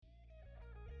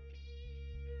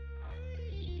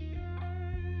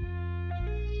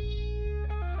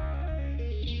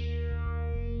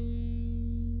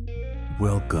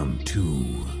Welcome to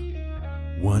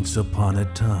Once Upon a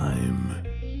Time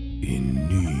in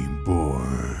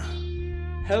Nybor.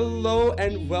 Hello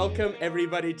and welcome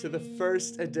everybody to the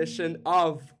first edition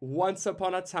of Once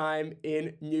Upon a Time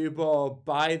in Nybor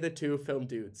by the two film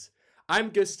dudes. I'm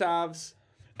Gustavs.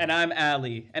 And I'm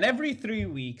Ali. And every 3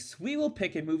 weeks, we will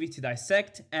pick a movie to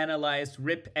dissect, analyze,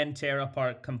 rip, and tear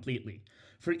apart completely.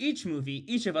 For each movie,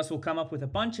 each of us will come up with a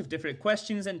bunch of different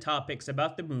questions and topics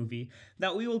about the movie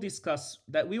that we will discuss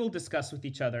with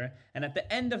each other, and at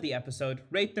the end of the episode,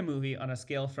 rate the movie on a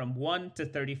scale from 1 to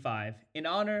 35 in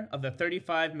honor of the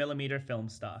 35mm film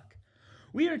stock.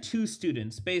 We are two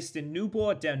students based in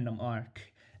Nyborg, Denmark,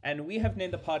 and we have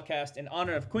named the podcast in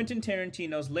honor of Quentin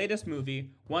Tarantino's latest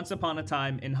movie, Once Upon a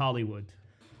Time in Hollywood.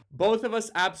 Both of us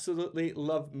absolutely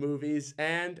love movies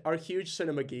and are huge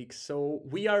cinema geeks, so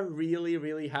we are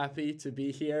really happy to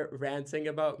be here ranting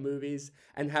about movies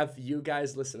and have you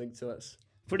guys listening to us.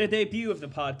 For the debut of the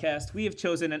podcast, we have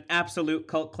chosen an absolute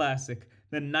cult classic,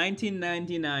 the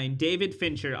 1999 David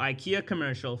Fincher IKEA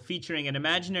commercial featuring an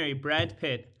imaginary Brad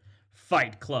Pitt,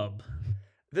 Fight Club.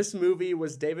 This movie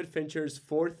was David Fincher's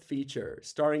fourth feature,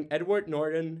 starring Edward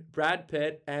Norton, Brad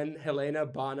Pitt, and Helena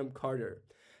Bonham Carter.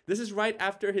 This is right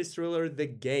after his thriller The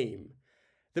Game.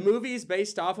 The movie is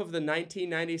based off of the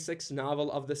 1996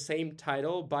 novel of the same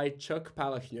title by Chuck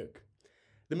Palahniuk.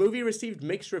 The movie received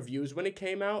mixed reviews when it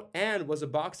came out and was a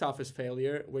box office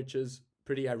failure, which is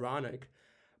pretty ironic.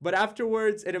 But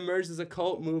afterwards, it emerged as a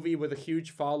cult movie with a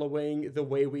huge following the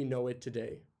way we know it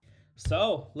today.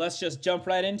 So, let's just jump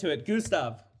right into it.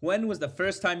 Gustav, when was the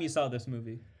first time you saw this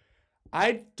movie?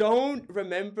 I don't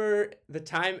remember the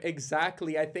time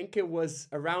exactly. I think it was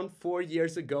around 4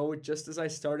 years ago, just as I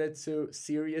started to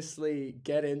seriously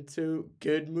get into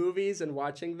good movies and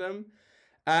watching them.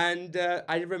 And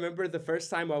I remember the first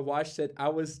time I watched it, I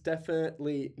was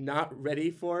definitely not ready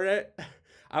for it.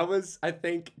 I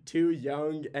think, too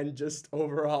young and just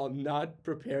overall not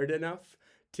prepared enough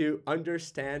to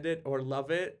understand it or love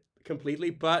it completely.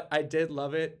 But I did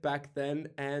love it back then.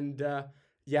 And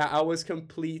yeah, I was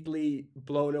completely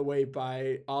blown away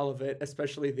by all of it,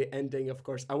 especially the ending, of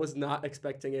course. I was not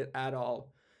expecting it at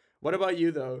all. What about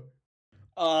you, though?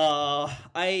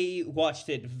 I watched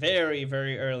it very,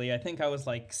 very early. I think I was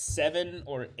like 7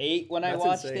 or 8 when I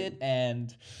watched it,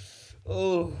 and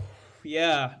oh,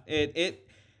 yeah, it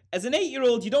as an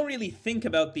 8-year-old, you don't really think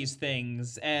about these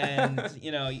things, and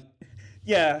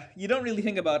yeah, you don't really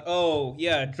think about, oh,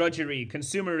 yeah, drudgery,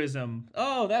 consumerism.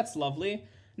 Oh, that's lovely.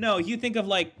 No, you think of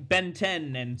like Ben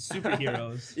 10 and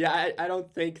superheroes. Yeah, I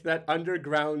don't think that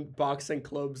underground boxing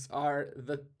clubs are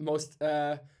the most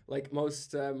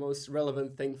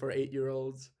relevant thing for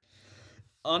 8-year-olds.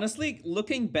 Honestly,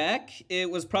 looking back, it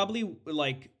was probably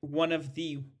like one of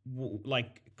the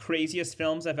like craziest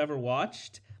films I've ever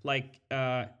watched. Like,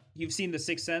 you've seen The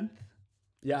Sixth Sense?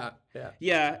 Yeah.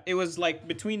 Yeah, it was like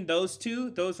between those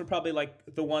two, those were probably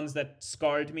like the ones that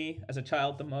scarred me as a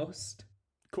child the most.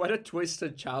 Quite a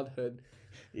twisted childhood.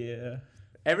 Yeah.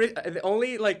 The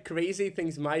only like crazy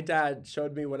things my dad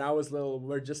showed me when I was little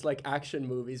were just like action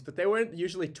movies, but they weren't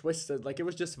usually twisted. Like it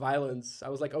was just violence. I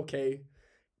was like, okay,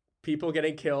 people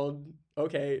getting killed,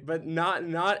 okay, but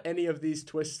not any of these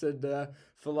twisted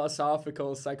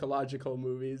philosophical, psychological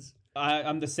movies.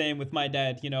 I'm the same with my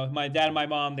dad. You know, my dad and my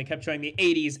mom, they kept showing me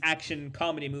 80s action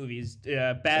comedy movies,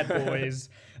 Bad Boys,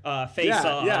 Face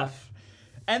Off. Yeah.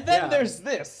 And then there's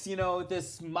this,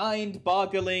 this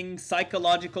mind-boggling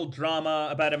psychological drama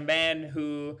about a man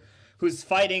who's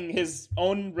fighting his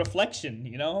own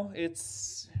reflection,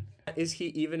 It's... Is he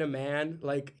even a man?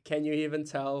 Like, can you even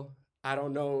tell? I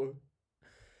don't know.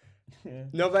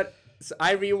 No, but so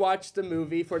I rewatched the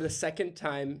movie for the second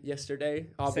time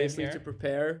yesterday, obviously to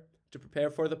prepare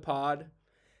for the pod.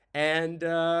 And,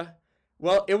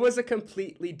 well, it was a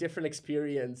completely different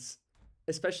experience.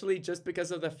 Especially just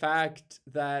because of the fact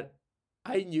that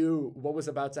I knew what was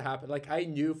about to happen. Like, I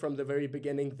knew from the very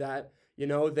beginning that,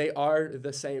 they are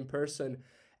the same person.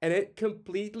 And it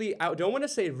completely, I don't want to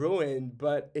say ruined,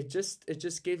 but it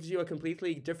just gives you a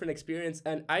completely different experience.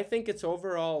 And I think it's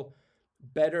overall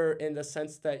better in the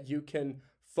sense that you can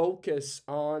focus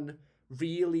on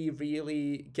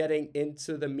really getting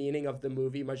into the meaning of the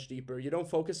movie much deeper. You don't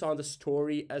focus on the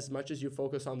story as much as you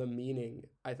focus on the meaning,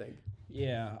 I think.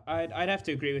 Yeah, I'd have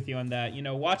to agree with you on that.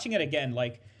 Watching it again,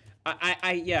 like,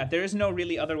 yeah, there is no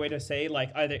really other way to say,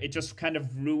 like, either it just kind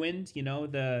of ruined,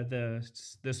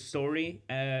 the story.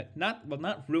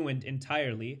 Not ruined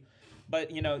entirely,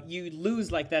 but, you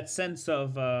lose, like, that sense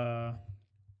of,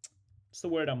 what's the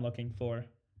word I'm looking for?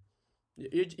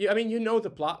 I mean,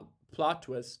 the plot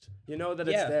twist. You know that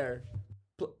it's there.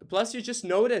 Plus, you just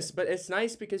notice, but it's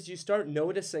nice because you start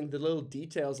noticing the little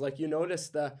details. Like you notice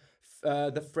the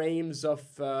frames of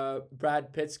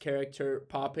Brad Pitt's character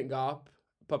popping up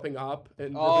in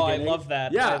the beginning. I love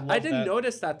that. Yeah, I didn't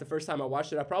notice that the first time I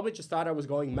watched it. I probably just thought I was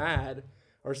going mad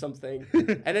or something.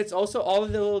 And it's also all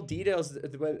of the little details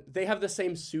when they have the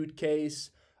same suitcase.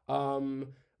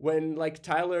 When like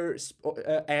Tyler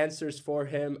answers for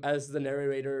him as the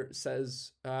narrator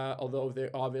says, although they're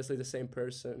obviously the same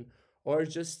person, or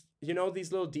just, you know,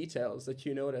 these little details that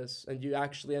you notice and you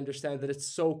actually understand that it's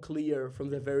so clear from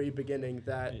the very beginning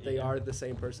that they are the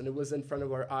same person. It was in front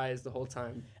of our eyes the whole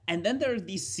time. And then there are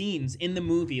these scenes in the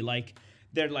movie, like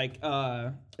they're like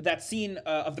that scene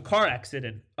of the car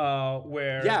accident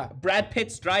where Brad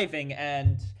Pitt's driving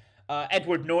and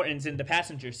Edward Norton's in the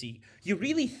passenger seat. You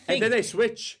really think... And then they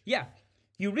switch. Yeah.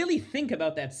 You really think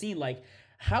about that scene, like,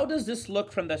 how does this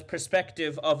look from the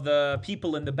perspective of the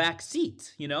people in the back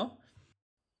seat, you know?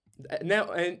 Now,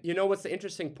 and you know what's the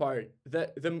interesting part?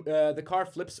 The car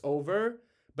flips over,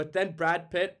 but then Brad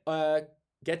Pitt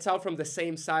gets out from the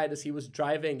same side as he was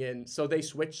driving in, so they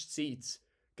switched seats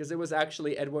because it was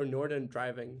actually Edward Norton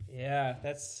driving. Yeah,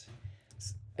 it's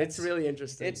really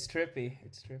interesting. It's trippy.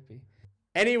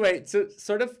 Anyway, to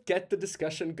sort of get the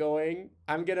discussion going,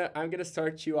 I'm gonna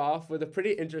start you off with a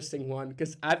pretty interesting one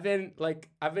because I've been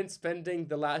spending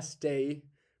the last day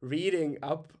reading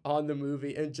up on the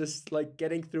movie and just like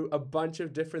getting through a bunch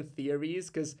of different theories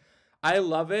because I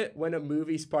love it when a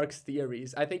movie sparks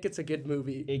theories. I think it's a good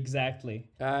movie. Exactly.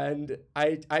 And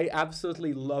I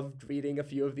absolutely loved reading a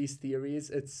few of these theories.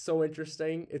 It's so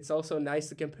interesting. It's also nice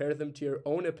to compare them to your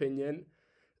own opinion.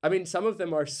 I mean, some of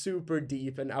them are super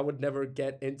deep and I would never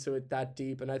get into it that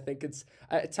deep. And I think it's,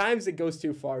 at times it goes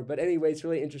too far. But anyway, it's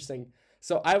really interesting.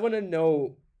 So I want to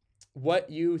know what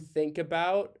you think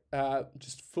about,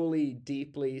 just fully,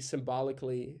 deeply,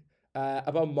 symbolically,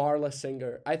 about Marla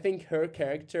Singer. I think her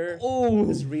character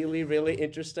is really, really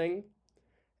interesting.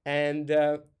 And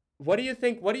what do you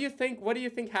think? What do you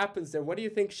think happens there? What do you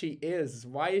think she is?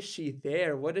 Why is she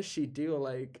there? What does she do?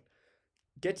 Like,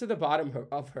 get to the bottom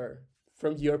of her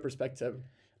from your perspective.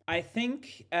 I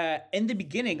think in the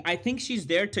beginning, I think she's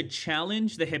there to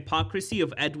challenge the hypocrisy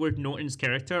of Edward Norton's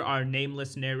character, our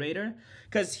nameless narrator,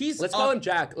 because he's. Let's call him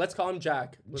Jack.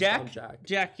 Jack.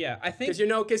 Yeah, I think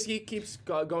because he keeps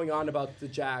going on about the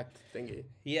Jack thingy.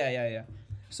 Yeah.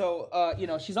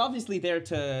 So she's obviously there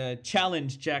to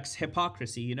challenge Jack's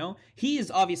hypocrisy. You know, he is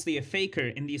obviously a faker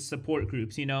in these support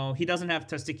groups. You know, he doesn't have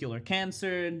testicular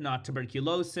cancer, not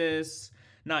tuberculosis,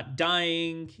 not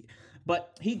dying.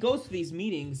 But he goes to these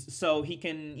meetings so he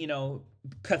can,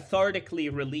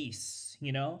 cathartically release,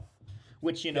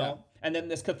 which, and then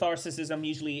this catharsism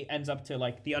usually ends up to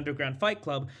like the underground fight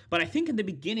club. But I think in the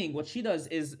beginning, what she does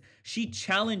is she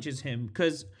challenges him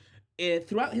because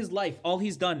throughout his life, all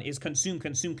he's done is consume,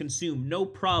 no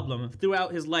problem.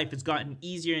 Throughout his life, it's gotten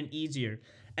easier and easier.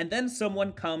 And then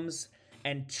someone comes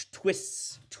and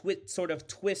twists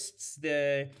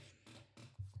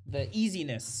the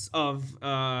easiness of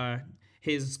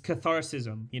his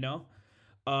catharsism,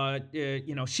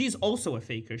 she's also a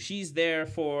faker. She's there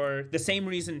for the same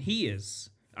reason he is,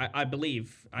 I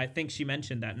believe. I think she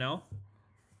mentioned that, no?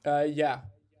 Yeah.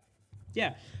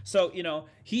 Yeah. So,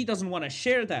 he doesn't want to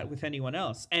share that with anyone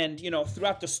else. And,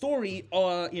 throughout the story,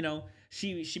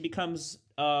 she becomes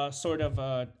sort of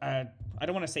I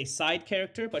don't want to say side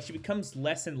character, but she becomes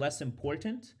less and less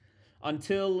important.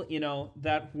 Until,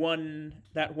 that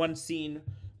one scene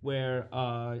where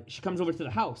she comes over to the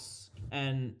house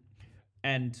and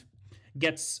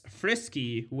gets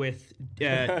frisky with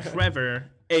Trevor,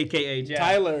 a.k.a. Jack.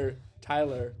 Tyler.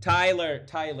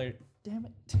 Damn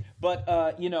it.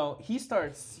 But, he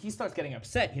starts getting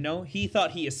upset, He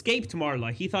thought he escaped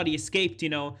Marla. He thought he escaped, he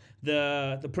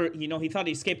thought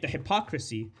he escaped the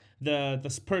hypocrisy,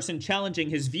 the person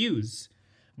challenging his views.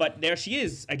 But there she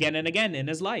is, again and again in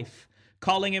his life,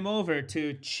 calling him over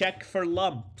to check for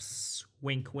lumps.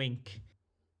 Wink, wink.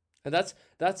 And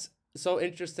that's so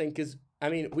interesting because,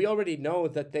 we already know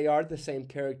that they are the same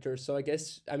character. So I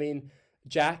guess,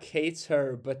 Jack hates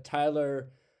her, but Tyler,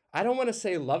 I don't want to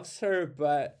say loves her,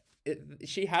 but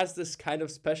she has this kind of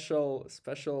special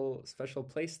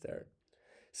place there.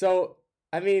 So,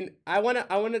 I want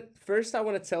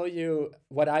to tell you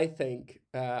what I think,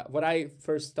 what I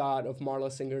first thought of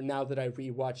Marla Singer now that I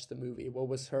rewatched the movie. What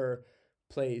was her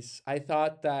place? I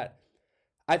thought that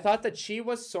she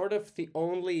was sort of the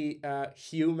only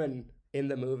human in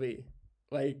the movie.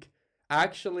 Like,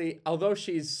 actually, although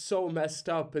she's so messed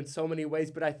up in so many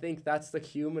ways, but I think that's the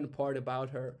human part about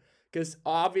her. Because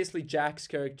obviously Jack's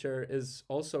character is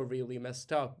also really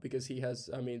messed up because he has,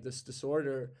 this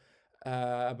disorder.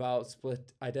 about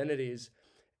split identities.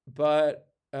 But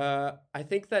I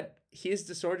think that his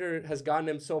disorder has gotten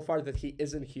him so far that he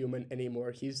isn't human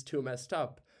anymore. He's too messed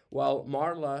up. While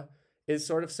Marla is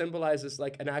sort of symbolizes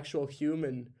like an actual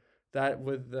human that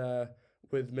with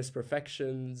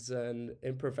misperfections and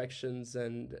imperfections,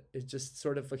 and it's just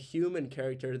sort of a human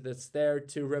character that's there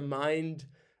to remind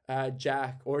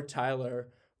Jack or Tyler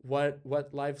what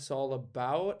life's all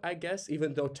about, I guess,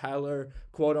 even though Tyler,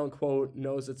 quote unquote,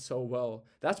 knows it so well.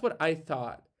 That's what I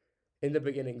thought in the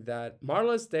beginning, that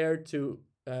Marla's there to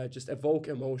just evoke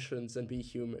emotions and be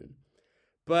human.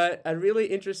 But a really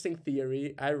interesting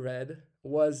theory I read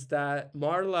was that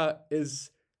Marla is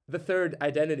the third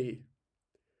identity.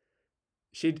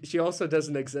 She also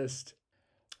doesn't exist.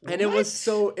 And What? it was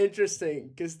so interesting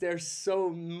because there's so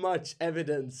much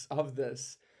evidence of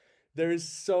this. There's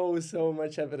so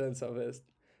much evidence of this.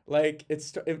 Like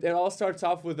it all starts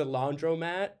off with the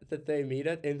laundromat that they meet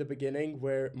at in the beginning,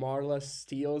 where Marla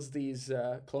steals these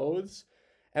clothes,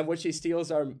 and what she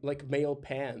steals are like male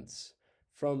pants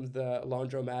from the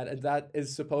laundromat, and that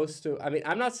is supposed to. I mean,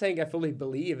 I'm not saying I fully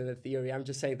believe in the theory. I'm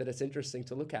just saying that it's interesting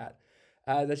to look at.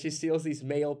 That she steals these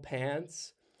male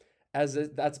pants,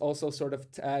 that's also sort of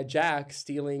Jack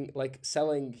stealing, like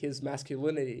selling his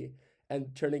masculinity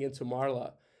and turning into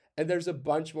Marla. And there's a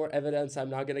bunch more evidence I'm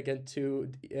not going to get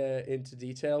too into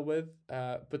detail with,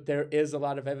 but there is a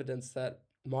lot of evidence that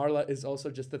Marla is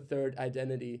also just the third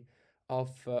identity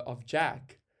of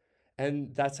Jack,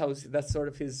 and that's sort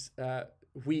of his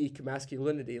weak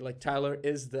masculinity. Like Tyler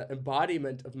is the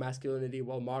embodiment of masculinity,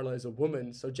 while Marla is a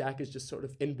woman. So Jack is just sort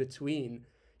of in between.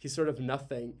 He's sort of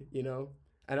nothing, you know.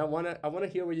 And I wanna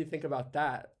hear what you think about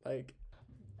that. Like,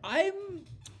 I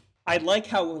like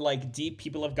how like deep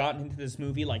people have gotten into this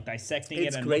movie, like dissecting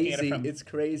it and crazy. looking at it from. It's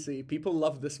crazy. People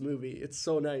love this movie. It's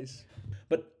so nice.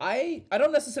 But I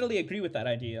don't necessarily agree with that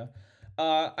idea.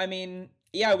 I mean,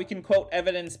 yeah, we can quote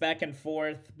evidence back and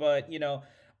forth, but you know,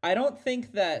 I don't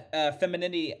think that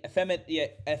femininity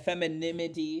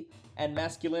and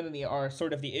masculinity are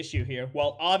sort of the issue here.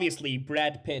 While obviously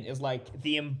Brad Pitt is like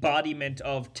the embodiment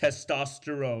of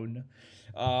testosterone.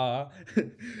 Marla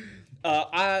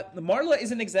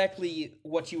isn't exactly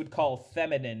what you would call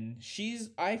feminine.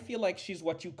 I feel like she's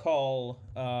what you call,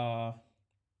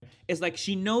 it's like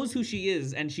she knows who she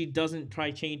is and she doesn't try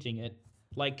changing it.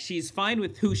 Like she's fine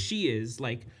with who she is.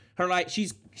 Like her, like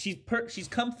she's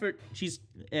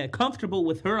comfortable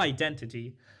with her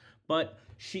identity, and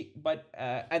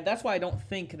that's why I don't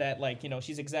think that, like, you know,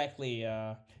 she's exactly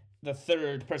the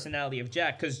third personality of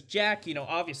Jack, because Jack, you know,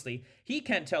 obviously he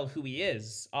can't tell who he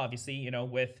is, obviously, you know,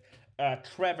 with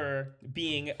Trevor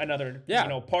being another, you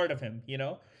know, part of him, you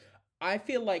know. I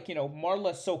feel like, you know,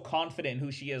 Marla's so confident in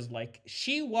who she is. Like,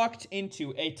 she walked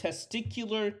into a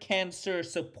testicular cancer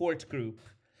support group.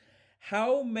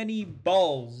 How many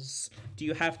balls do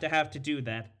you have to do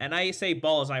that? And I say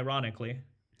balls ironically.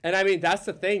 And I mean, that's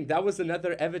the thing. That was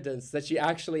another evidence that she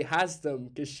actually has them,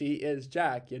 because she is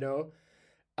Jack, you know?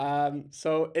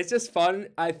 So it's just fun.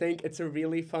 I think it's a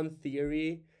really fun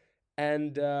theory.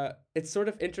 And it's sort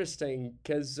of interesting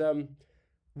because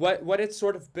what it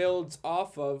sort of builds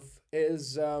off of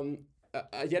is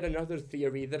yet another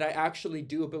theory that I actually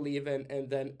do believe in. And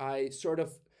then I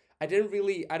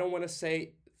don't want to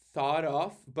say thought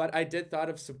of, but I did thought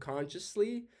of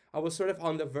subconsciously. I was sort of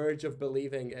on the verge of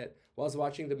believing it while I was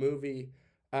watching the movie.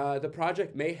 The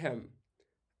Project Mayhem.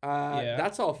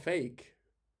 That's all fake.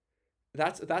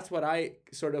 That's what I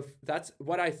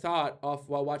thought of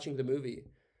while watching the movie.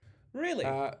 Really?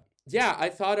 Yeah, I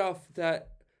thought of that.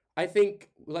 I think,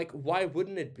 like, why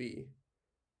wouldn't it be?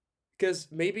 Because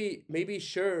maybe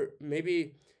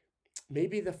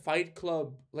the Fight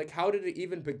Club, like, how did it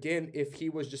even begin if he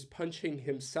was just punching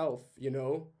himself, you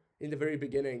know, in the very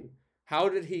beginning? How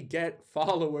did he get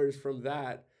followers from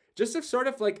that? Just of sort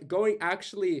of like going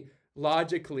actually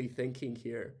logically thinking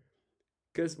here,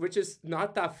 which is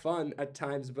not that fun at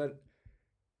times, but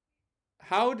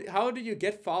how do you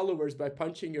get followers by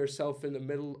punching yourself in the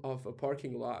middle of a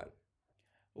parking lot?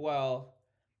 Well,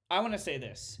 I want to say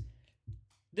this.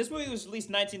 This movie was released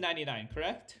 1999,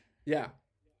 correct? Yeah.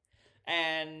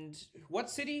 And what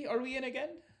city are we in again?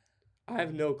 I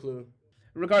have no clue.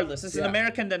 Regardless, this is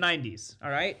America in the 90s,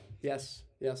 all right? Yes.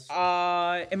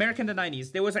 America in the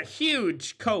 90s. There was a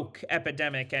huge coke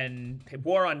epidemic and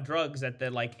war on drugs at the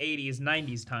like 80s,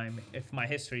 90s time, if my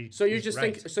history is right. You just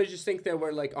think they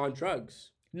were like on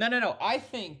drugs? No. I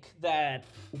think that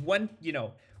when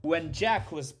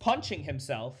Jack was punching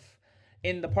himself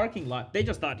in the parking lot, they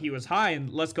just thought he was high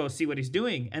and let's go see what he's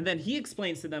doing. And then he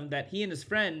explains to them that he and his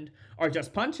friend are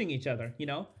just punching each other, you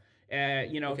know?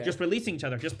 just releasing each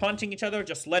other, just punching each other,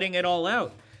 just letting it all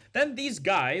out. Then these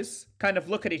guys kind of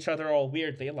look at each other all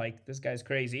weirdly, like, this guy's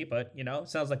crazy, but,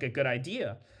 sounds like a good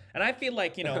idea. And I feel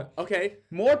like, okay,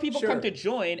 more people come to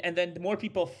join, and then more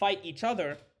people fight each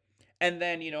other. And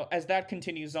then, as that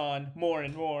continues on, more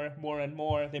and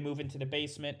more, they move into the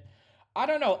basement. I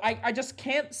don't know. I just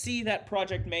can't see that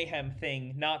Project Mayhem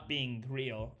thing not being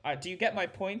real. Do you get my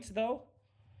point, though?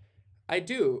 I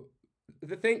do.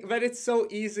 The thing, but it's so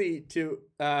easy to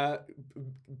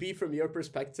be from your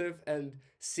perspective and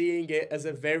seeing it as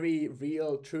a very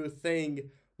real, true thing,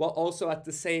 while also at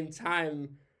the same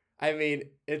time, I mean,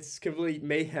 it's complete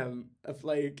mayhem of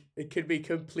like, it could be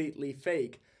completely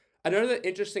fake. Another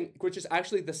interesting, which is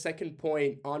actually the second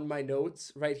point on my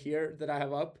notes right here that I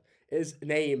have up, is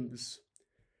names.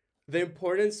 The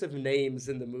importance of names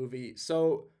in the movie.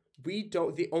 So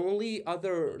the only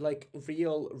other like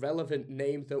real relevant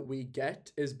name that we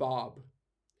get is Bob.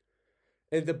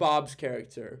 And the Bob's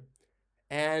character.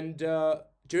 And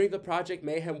during the Project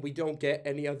Mayhem, we don't get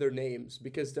any other names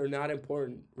because they're not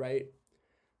important, right?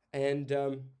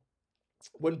 And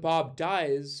when Bob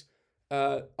dies,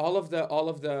 all of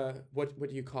the what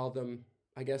do you call them?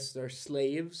 I guess they're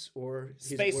slaves or his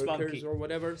Space workers monkey. or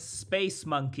whatever. Space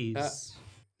monkeys.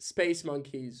 Space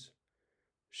monkeys.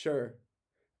 Sure.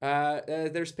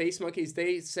 They're space monkeys.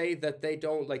 They say that they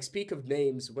don't like speak of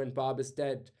names when Bob is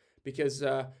dead because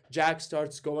Jack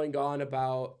starts going on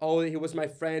about, oh, he was my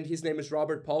friend. His name is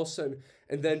Robert Paulson.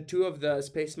 And then two of the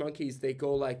space monkeys, they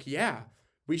go like, yeah,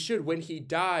 we should, when he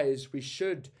dies, we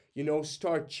should,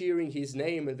 start cheering his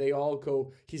name. And they all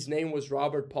go, his name was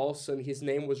Robert Paulson. His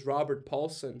name was Robert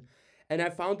Paulson. And I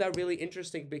found that really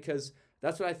interesting because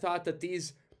that's what I thought, that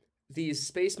these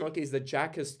space monkeys that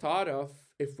Jack has thought of,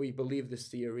 if we believe this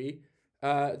theory,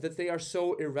 that they are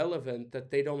so irrelevant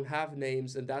that they don't have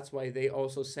names. And that's why they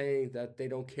also saying that they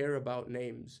don't care about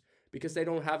names because they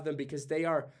don't have them, because they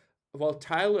are, well,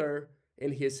 Tyler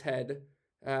in his head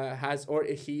has, or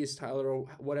he is Tyler or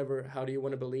whatever, how do you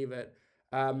want to believe it,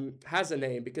 has a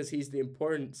name because he's the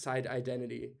important side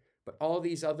identity. But all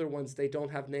these other ones, they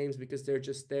don't have names because they're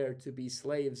just there to be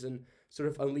slaves and sort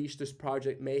of unleash this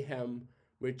Project Mayhem,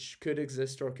 which could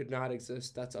exist or could not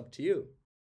exist. That's up to you.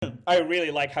 I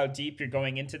really like how deep you're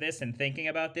going into this and thinking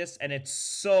about this. And it's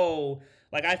so,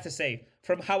 like, I have to say,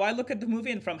 from how I look at the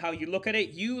movie and from how you look at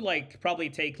it, you, like, probably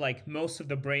take, like, most of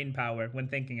the brain power when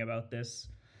thinking about this.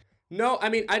 No, I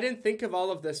mean, I didn't think of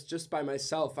all of this just by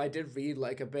myself. I did read,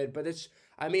 like, a bit, but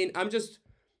I'm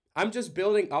just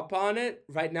building up on it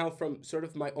right now from sort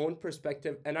of my own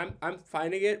perspective. And I'm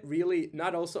finding it really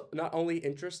not only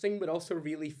interesting, but also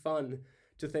really fun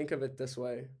to think of it this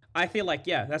way. I feel like,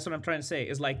 yeah, that's what I'm trying to say,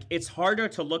 is like, it's harder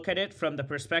to look at it from the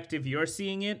perspective you're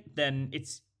seeing it than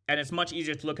it's much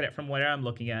easier to look at it from where I'm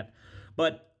looking at.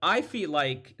 But I feel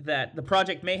like that the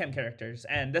Project Mayhem characters,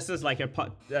 and this is like a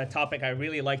topic I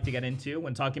really like to get into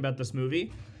when talking about this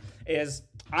movie, is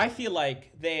I feel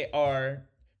like they are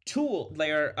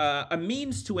a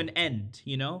means to an end,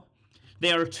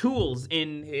 They are tools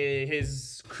in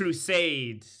his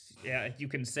crusade, yeah, you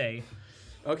can say.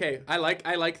 Okay, I like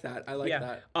that. I like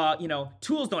that.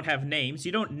 Tools don't have names.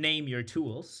 You don't name your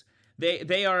tools.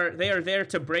 They are there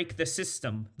to break the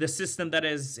system that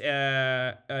has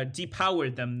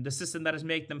depowered them, the system that has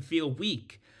made them feel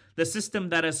weak, the system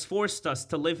that has forced us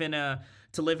to live in a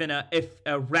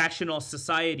rational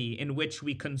society in which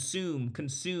we consume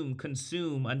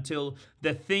until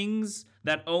the things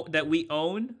that we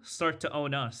own start to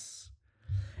own us.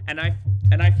 And I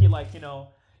feel like,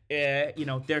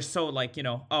 they're so like,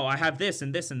 oh, I have this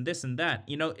and this and this and that.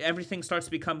 Everything starts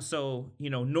to become so,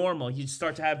 normal. You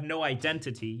start to have no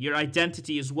identity. Your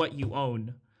identity is what you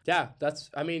own. Yeah,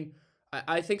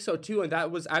 I think so too. And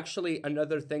that was actually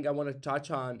another thing I want to touch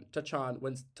on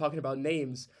when talking about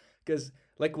names. Because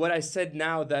like what I said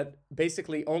now, that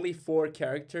basically only 4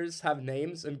 characters have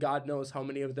names and God knows how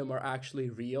many of them are actually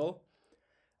real.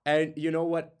 And you know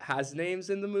what has names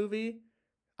in the movie?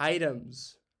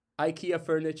 Items. IKEA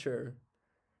furniture,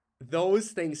 those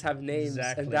things have names.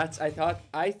 Exactly. And that's I thought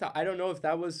I don't know if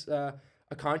that was a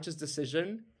conscious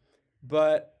decision,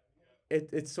 but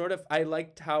it's sort of, I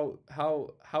liked how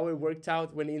it worked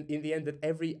out when in the end that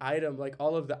every item, like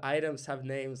all of the items have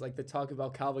names, like they talk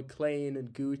about Calvin Klein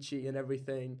and Gucci and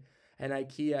everything and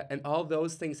IKEA, and all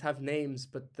those things have names,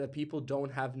 but the people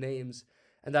don't have names.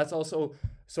 And that's also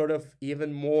sort of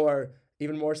even more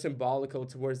symbolical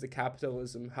towards the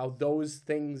capitalism, how those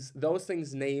things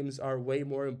names are way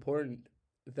more important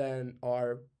than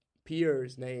our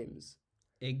peers' names.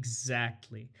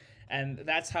 Exactly. And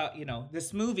that's how,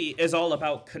 this movie is all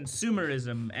about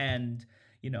consumerism and,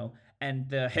 and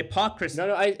the hypocrisy.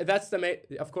 No, that's the main.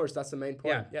 Of course, that's the main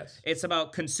point. Yeah. Yes. It's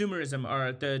about consumerism,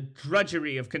 or the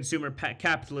drudgery of consumer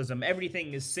capitalism.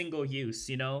 Everything is single use,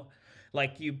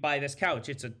 Like, you buy this couch,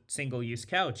 it's a single use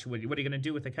couch. What are you going to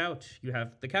do with the couch? You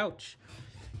have the couch.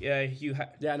 Yeah,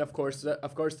 and of course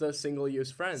the single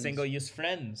use friends. Single use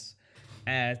friends.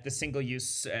 The single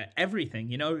use everything.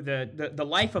 The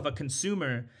life of a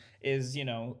consumer is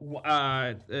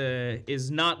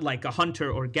is not like a hunter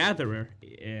or gatherer.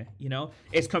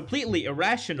 It's completely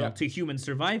irrational to human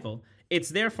survival. It's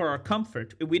there for our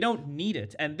comfort. We don't need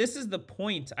it. And this is the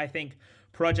point I think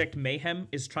Project Mayhem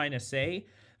is trying to say,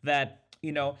 that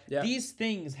these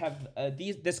things have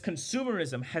this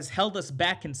consumerism has held us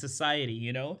back in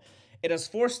society. It has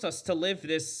forced us to live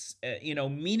this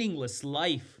meaningless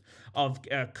life of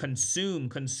consume.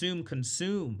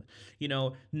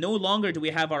 No longer do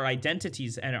we have our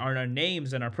identities and our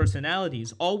names and our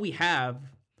personalities. All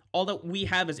that we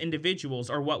have as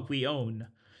individuals are what we own.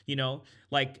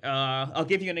 Like, I'll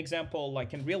give you an example,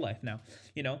 like in real life now.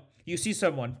 You see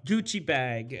someone, Gucci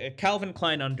bag, Calvin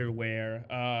Klein underwear,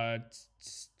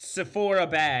 Sephora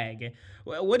bag.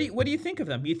 What do you think of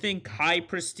them? You think high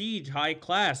prestige, high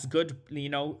class, good,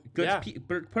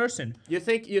 person. You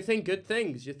think good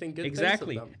things. You think good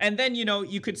exactly. things of them. And then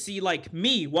you could see like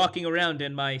me walking around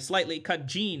in my slightly cut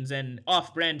jeans and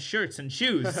off-brand shirts and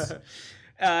shoes.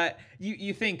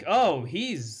 You think, oh,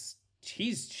 he's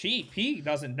cheap. He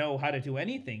doesn't know how to do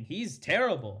anything. He's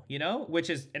terrible,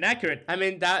 which is inaccurate. I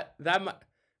mean, that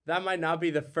might not be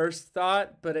the first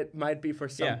thought, but it might be for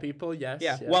some people. Yes.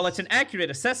 Yeah. Yes. While it's an accurate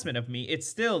assessment of me, it's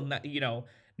still not,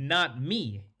 not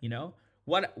me.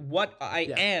 What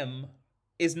I am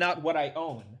is not what I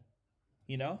own.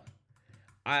 You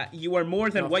are more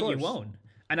than what you own.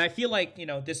 And I feel like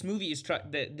this movie is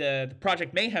the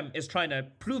Project Mayhem is trying to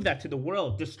prove that to the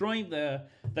world, destroying the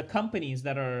companies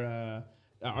that are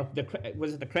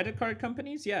was it the credit card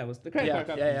companies? Yeah, it was the credit card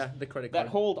companies. Yeah, the credit card that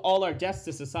hold all our debts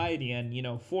to society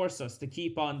and force us to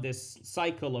keep on this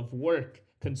cycle of work,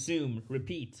 consume,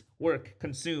 repeat, work,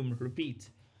 consume,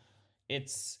 repeat.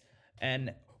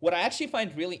 And what I actually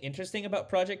find really interesting about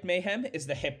Project Mayhem is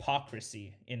the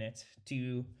hypocrisy in it.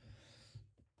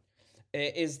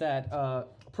 Is that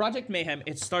Project Mayhem?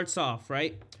 It starts off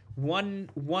right. One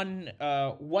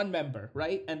member,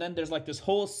 right? And then there's like this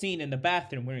whole scene in the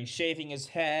bathroom where he's shaving his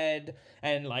head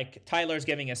and like Tyler's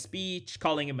giving a speech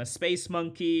calling him a space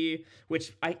monkey,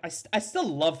 which I still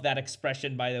love that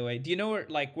expression, by the way. Do you know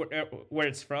where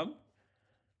it's from?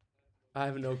 I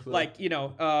have no clue. Like,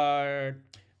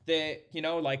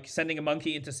 like sending a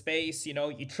monkey into space,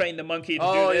 you train the monkey to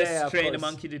do this, train the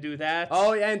monkey to do that.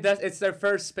 Oh, yeah, and it's their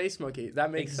first space monkey.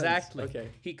 That makes sense. Exactly. Okay.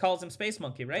 He calls him Space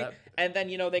Monkey, right? And then,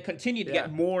 they continue to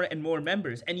get more and more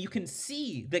members. And you can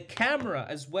see the camera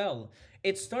as well.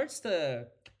 It starts to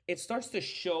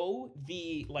show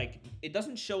it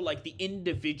doesn't show, like, the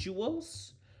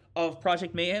individuals of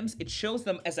Project Mayhems. It shows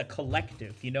them as a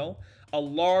collective, a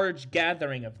large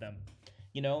gathering of them.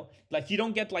 Like, you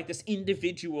don't get like this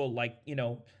individual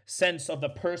sense of the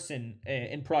person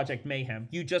in Project Mayhem.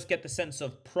 You just get the sense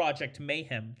of Project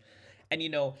Mayhem. And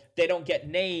they don't get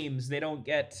names, they don't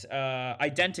get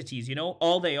identities.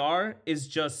 All they are is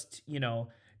just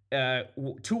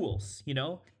tools,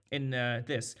 in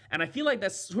this. And I feel like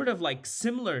that's sort of like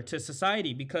similar to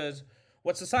society, because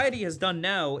what society has done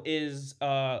now is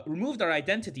removed our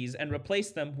identities and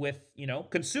replaced them with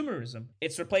consumerism.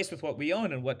 It's replaced with what we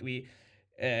own and what we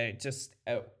and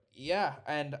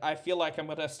I feel like I'm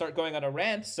gonna start going on a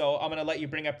rant, so I'm gonna let you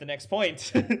bring up the next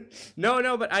point.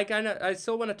 No, but I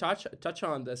still want to touch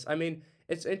on this. I mean,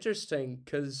 it's interesting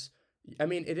because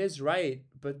it is right,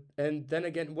 but and then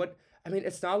again,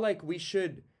 it's not like we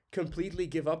should completely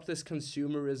give up this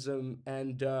consumerism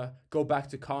and go back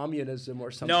to communism or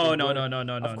something.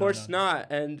 No. Of course not.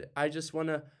 And I just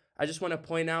wanna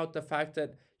point out the fact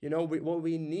that what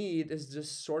we need is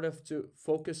just sort of to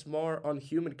focus more on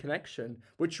human connection,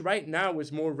 which right now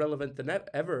is more relevant than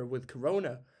ever with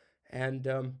Corona.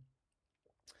 And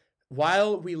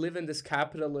while we live in this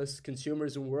capitalist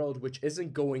consumerism world, which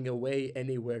isn't going away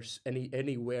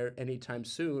anywhere anytime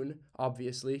soon,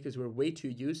 obviously, because we're way too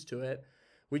used to it,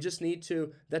 we just need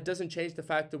to. That doesn't change the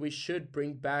fact that we should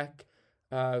bring back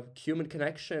human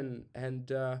connection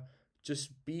and.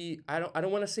 Just be, I don't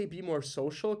want to say be more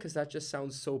social, because that just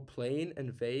sounds so plain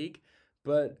and vague,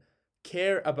 but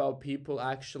care about people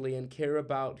actually and care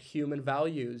about human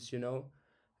values,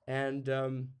 and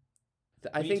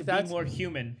I think that's be more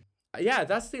human. Yeah,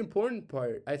 that's the important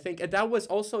part. I think, and that was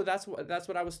also that's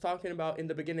what I was talking about in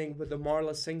the beginning with the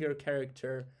Marla Singer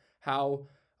character. How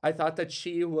I thought that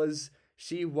she was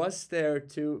she was there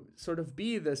to sort of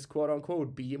be this quote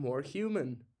unquote be more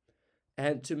human,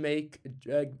 and to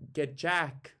get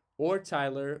Jack or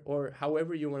Tyler or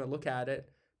however you want to look at it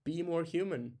be more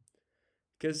human.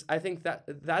 Because I think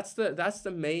that's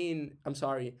the main. I'm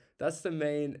sorry. That's the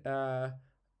main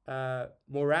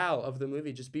morale of the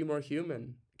movie. Just be more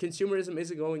human. Consumerism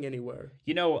isn't going anywhere.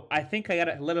 You know, I think I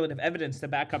got a little bit of evidence to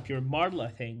back up your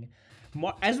Marla thing.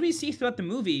 As we see throughout the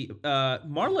movie,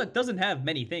 Marla doesn't have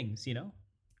many things, you know?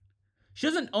 She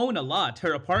doesn't own a lot.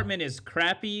 Her apartment is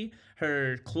crappy.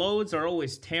 Her clothes are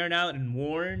always torn out and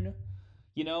worn.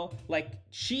 You know, like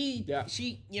she,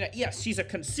 you know, yes, she's a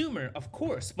consumer, of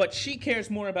course, but she cares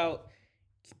more about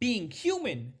being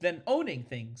human than owning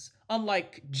things.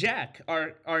 Unlike Jack,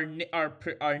 our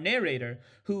narrator,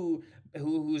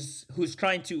 who's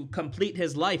trying to complete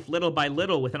his life little by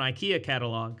little with an IKEA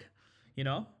catalog. You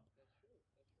know.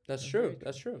 That's true.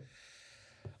 That's true.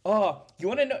 Oh, you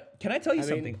want to know? Can I tell you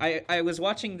something? I was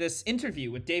watching this interview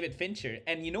with David Fincher,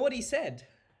 and you know what he said?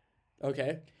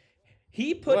 Okay.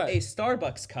 He put a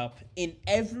Starbucks cup in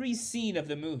every scene of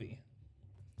the movie.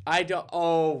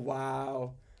 Oh,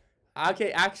 wow.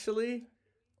 Okay, actually.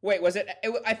 Wait, was it?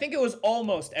 I think it was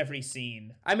almost every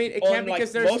scene. I mean, it can't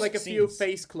because there's like a few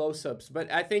face close-ups, but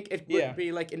I think it would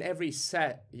be like in every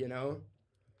set, you know?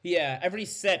 Yeah, every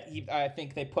set, I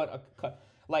think they put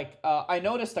I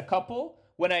noticed a couple.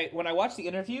 When I watched the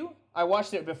interview, I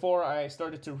watched it before I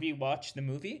started to rewatch the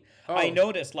movie. Oh. I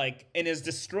noticed, like, in his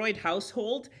destroyed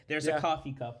household, there's a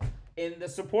coffee cup. In the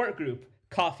support group,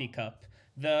 coffee cup.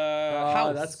 The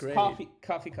house, that's great.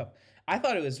 Coffee cup. I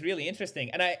thought it was really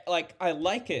interesting, and I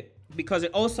like it because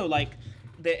it also to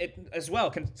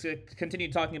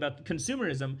continue talking about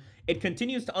consumerism. It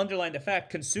continues to underline the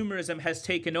fact consumerism has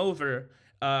taken over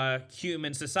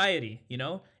human society. You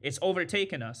know, it's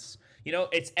overtaken us. You know,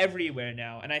 it's everywhere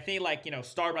now. And I think, like, you know,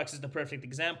 Starbucks is the perfect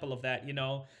example of that, you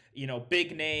know,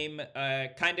 big name,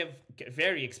 kind of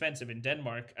very expensive in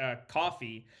Denmark,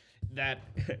 coffee that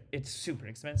it's super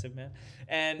expensive, man.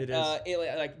 And it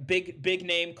is. Like big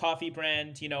name coffee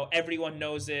brand, you know, everyone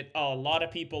knows it. A lot of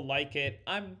people like it.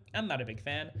 I'm not a big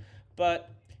fan,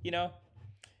 but, you know,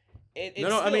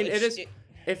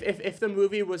 if the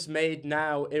movie was made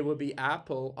now, it would be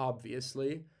Apple,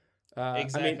 obviously.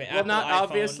 Exactly. I mean, well, not iPhone.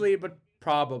 Obviously, but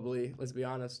probably. Let's be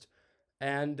honest.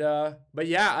 And but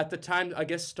yeah, at the time, I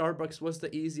guess Starbucks was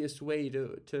the easiest way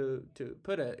to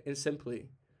put it in simply.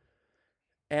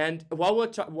 And while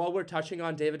we're touching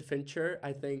on David Fincher,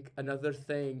 I think another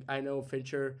thing I know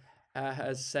Fincher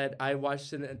has said. I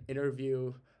watched an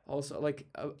interview also like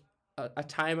a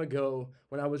time ago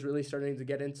when I was really starting to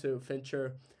get into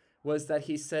Fincher, was that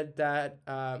he said that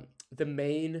the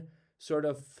main sort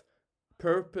of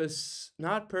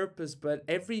not purpose, but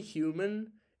every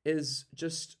human is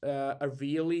just a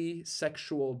really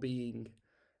sexual being.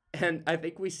 And I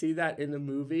think we see that in the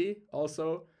movie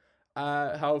also,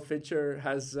 how Fincher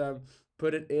has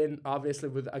put it in, obviously,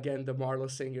 with, again, the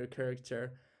Marla Singer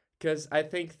character. Because I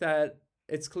think that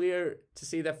it's clear to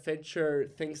see that Fincher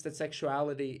thinks that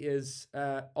sexuality is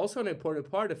also an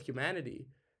important part of humanity.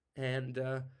 And,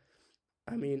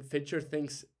 I mean, Fincher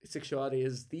thinks sexuality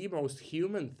is the most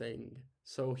human thing.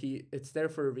 So it's there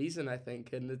for a reason, I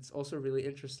think, and it's also really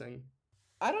interesting.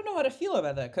 I don't know how to feel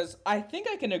about that, because I think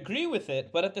I can agree with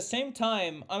it, but at the same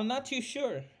time, I'm not too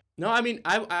sure. No, I mean,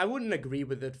 I wouldn't agree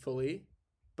with it fully,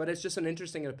 but it's just an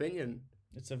interesting opinion.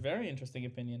 It's a very interesting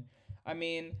opinion. I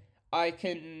mean, I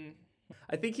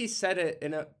think he said it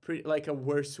in a a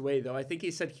worse way, though. I think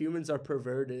he said humans are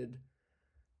perverted.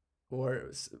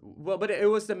 But it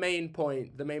was the main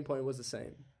point. The main point was the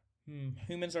same.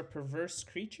 Humans are perverse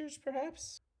creatures,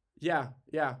 perhaps? Yeah.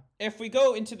 If we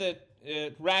go into the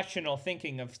rational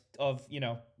thinking of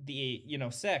the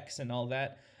sex and all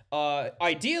that,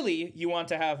 ideally you want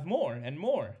to have more and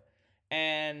more,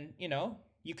 and you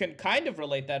can kind of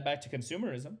relate that back to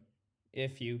consumerism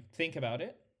if you think about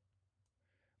it.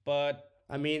 But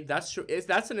I mean, that's true.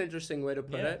 That's an interesting way to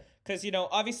put it. Because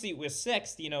obviously with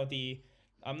sex,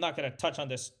 I'm not gonna touch on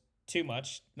this too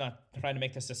much. Not trying to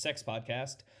make this a sex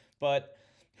podcast. But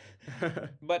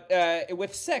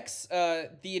with sex,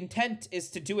 the intent is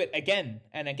to do it again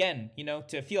and again,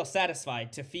 to feel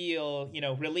satisfied, to feel,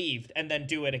 relieved, and then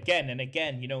do it again and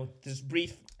again, this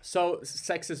brief. So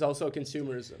sex is also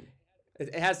consumerism.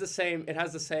 It has the same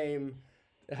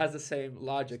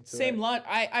logic to it.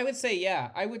 I would say,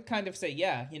 yeah. I would kind of say,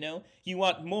 yeah, you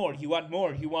want more, you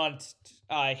want,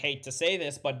 I hate to say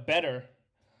this, but better.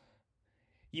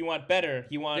 You want better,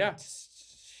 you want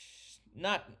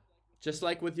not... Just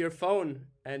like with your phone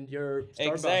and your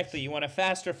Starbucks. Exactly. You want a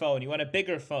faster phone. You want a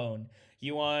bigger phone.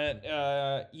 You want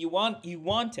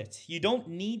it. You don't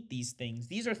need these things.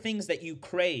 These are things that you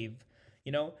crave.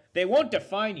 You know, they won't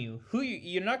define you.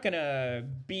 You're not gonna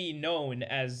be known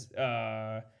as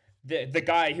the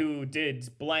guy who did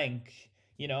blank.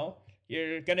 You know,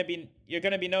 you're gonna be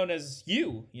known as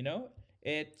you. You know,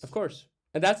 of course,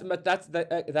 and that's the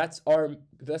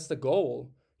goal.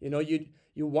 You know,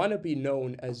 you want to be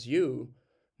known as you,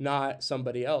 not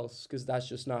somebody else, because that's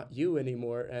just not you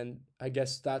anymore. And I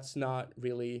guess that's not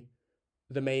really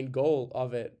the main goal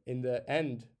of it in the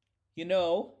end. You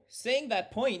know, saying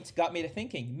that point got me to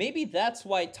thinking, maybe that's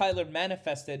why Tyler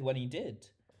manifested what he did.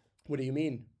 What do you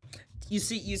mean? You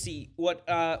see,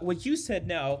 what you said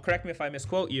now, correct me if I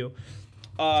misquote you,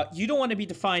 you don't want to be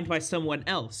defined by someone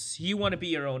else. You want to be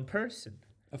your own person.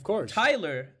 Of course.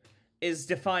 Tyler is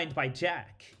defined by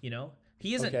Jack, you know?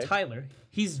 He isn't Tyler.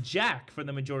 He's Jack for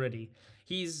the majority.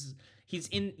 He's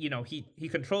in, you know, he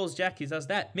controls Jack, he does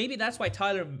that. Maybe that's why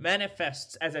Tyler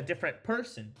manifests as a different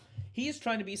person. He's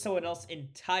trying to be someone else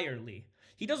entirely.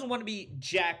 He doesn't want to be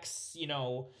Jack's, you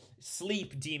know,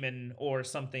 sleep demon or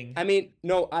something. I mean,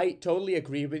 no, I totally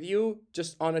agree with you,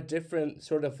 just on a different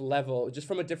sort of level, just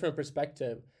from a different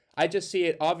perspective. I just see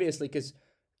it obviously because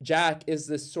Jack is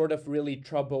this sort of really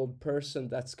troubled person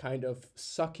that's kind of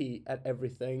sucky at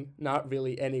everything, not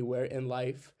really anywhere in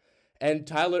life. And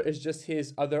Tyler is just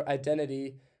his other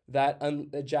identity that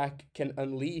Jack can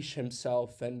unleash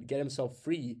himself and get himself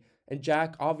free. And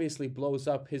Jack obviously blows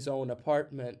up his own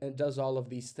apartment and does all of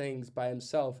these things by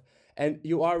himself. And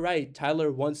you are right,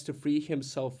 Tyler wants to free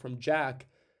himself from Jack,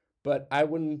 but I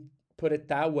wouldn't put it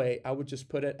that way. I would just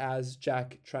put it as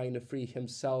Jack trying to free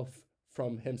himself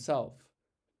from himself.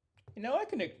 You know,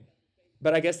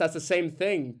 But I guess that's the same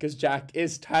thing, because Jack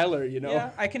is Tyler, you know?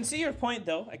 Yeah, I can see your point,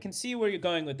 though. I can see where you're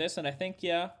going with this, and I think,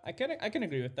 yeah, I can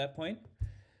agree with that point.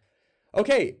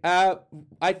 Okay,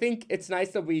 I think it's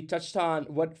nice that we touched on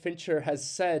what Fincher has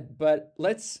said, but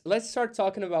let's start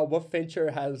talking about what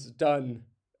Fincher has done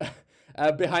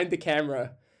behind the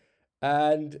camera.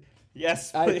 And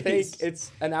yes, please. I think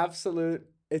it's an absolute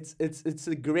it's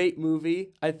a great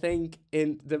movie. I think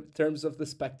in the terms of the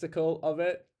spectacle of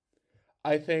it.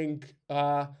 I think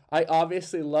I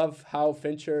obviously love how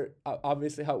Fincher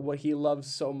what he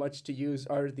loves so much to use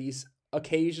are these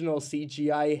occasional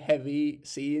CGI heavy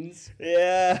scenes.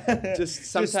 Yeah. Just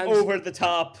sometimes just over the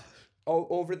top.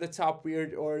 Over the top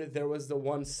weird, or there was the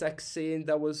one sex scene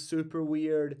that was super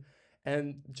weird,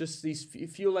 and just these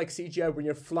few like CGI when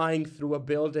you're flying through a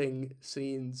building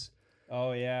scenes.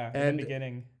 Oh yeah, in the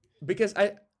beginning. Because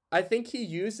I think he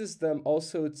uses them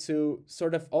also to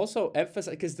sort of also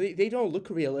emphasize, because they don't look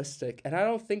realistic, and I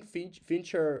don't think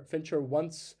Fincher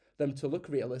wants them to look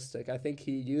realistic. I think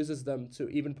he uses them to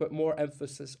even put more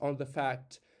emphasis on the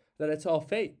fact that it's all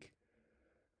fake.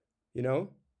 You know?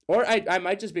 Or I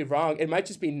might just be wrong. It might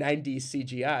just be 90s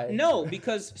CGI. No,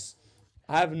 because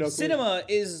I have no clue. Cinema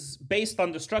is based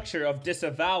on the structure of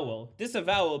disavowal.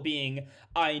 Disavowal being,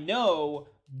 I know,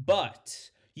 but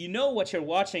you know what you're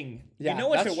watching. Yeah, you know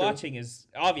what you're true. watching is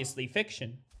obviously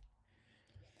fiction.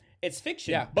 It's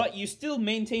fiction, yeah. But you still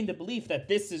maintain the belief that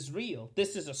this is real.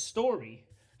 This is a story.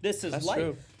 This is life.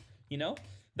 True. You know?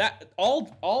 That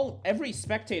every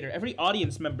spectator, every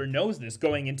audience member knows this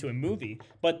going into a movie,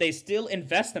 but they still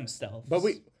invest themselves. But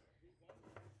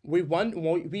we want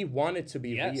it to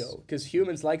be real, because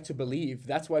humans like to believe.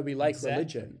 That's why we like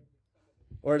religion,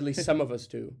 or at least some of us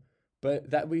do. But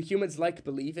humans like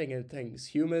believing in things.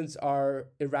 Humans are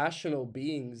irrational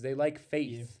beings. They like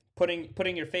faith.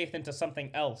 Putting your faith into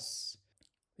something else.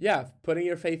 Yeah, putting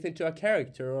your faith into a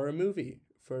character or a movie.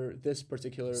 For this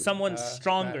particular someone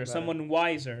stronger, someone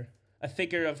wiser, a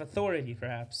figure of authority,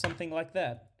 perhaps something like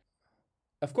that.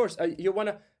 Of course,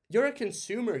 you're a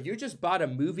consumer. You just bought a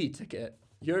movie ticket.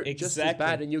 You're just as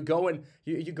bad, and you go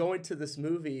into this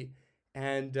movie,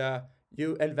 and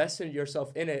you invest in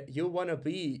yourself in it. You want to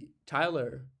be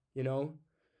Tyler, you know.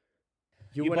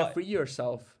 You want to free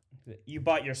yourself. You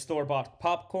bought your store-bought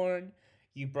popcorn.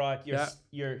 You brought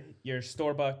your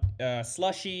store-bought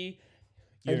slushie.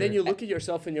 And then you look at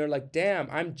yourself and you're like, damn,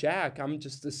 I'm Jack. I'm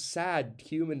just a sad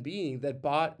human being that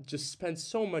spent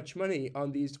so much money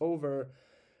on these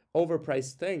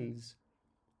overpriced things.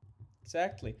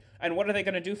 Exactly. And what are they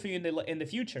going to do for you in the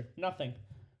future? Nothing.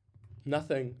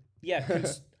 Yeah.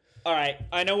 All right.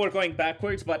 I know we're going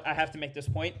backwards, but I have to make this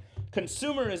point.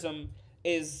 Consumerism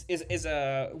is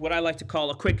a what I like to call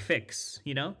a quick fix,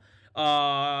 you know?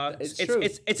 It's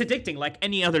addicting, like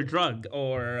any other drug,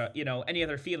 or any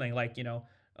other feeling, like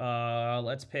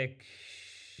let's pick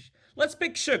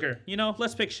sugar,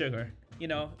 let's pick sugar,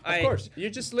 of course you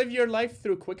just live your life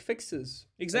through quick fixes.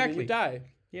 Exactly. And then you die.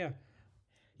 Yeah.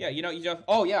 Yeah, you just,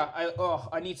 oh yeah,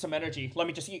 I need some energy. Let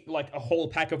me just eat like a whole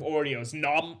pack of Oreos.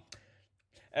 Nom.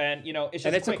 And it's just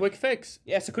and it's a quick fix.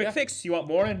 Yeah, it's a quick fix. You want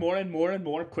more and more and more and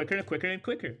more, quicker and quicker and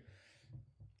quicker.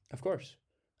 Of course.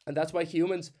 And that's why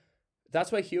humans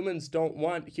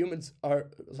are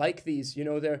like these,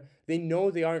 they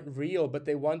know they aren't real, but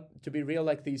they want to be real,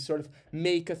 like these sort of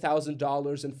make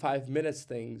 $1,000 in 5 minutes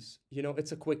things.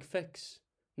 It's a quick fix.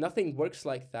 Nothing works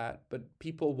like that, but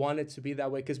people want it to be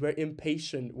that way because we're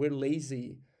impatient, we're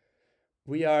lazy.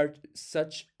 We are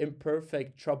such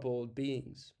imperfect, troubled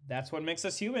beings. That's what makes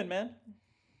us human, man.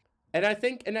 And I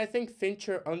think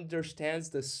Fincher understands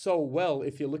this so well.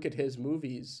 If you look at his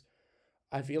movies,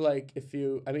 I feel like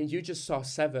you just saw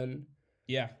Seven.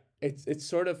 Yeah. It's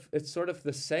sort of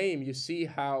the same. You see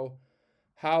how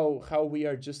we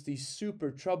are just these super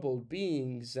troubled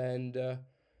beings, and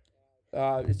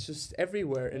it's just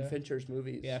everywhere in Fincher's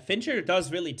movies. Yeah, Fincher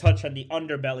does really touch on the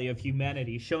underbelly of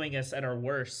humanity, showing us at our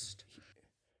worst.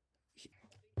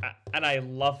 And I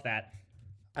love that.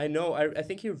 I know. I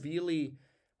think he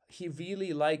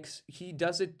really likes. He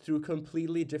does it through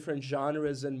completely different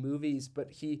genres and movies,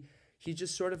 but he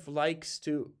just sort of likes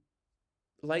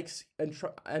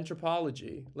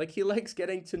anthropology. Like, he likes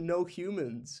getting to know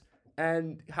humans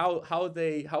and how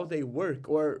they work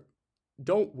or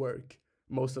don't work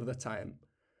most of the time,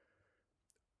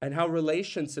 and how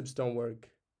relationships don't work.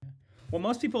 What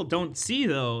most people don't see,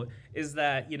 though, is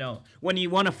that, when you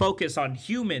want to focus on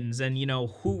humans and,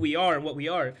 who we are and what we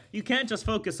are, you can't just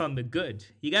focus on the good.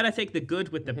 You got to take the good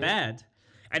with the bad.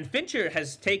 And Fincher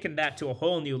has taken that to a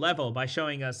whole new level by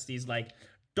showing us these, like,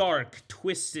 dark,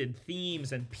 twisted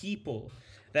themes and people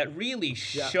that really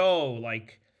show,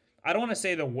 like, I don't want to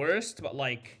say the worst, but,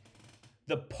 like,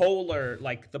 the polar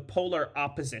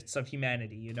opposites of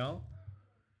humanity,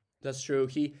 That's true.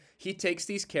 He takes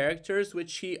these characters,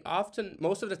 which he often,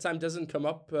 most of the time, doesn't come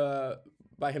up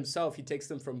by himself. He takes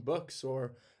them from books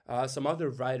or some other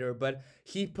writer, but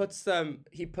he puts them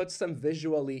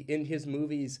visually in his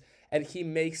movies, and he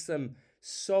makes them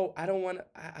so, I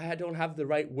don't have the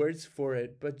right words for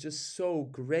it, but just so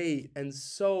great and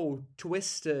so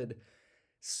twisted,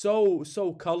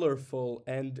 so colorful,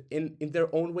 and in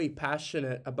their own way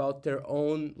passionate about their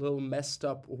own little messed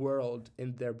up world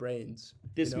in their brains.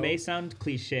 This may sound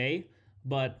cliche,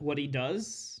 but what he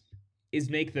does is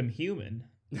make them human.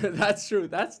 That's true.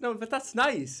 But that's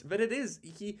nice. But it is.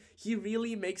 He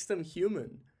really makes them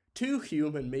human. Too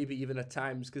human, maybe even at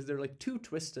times, because they're like too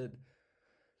twisted.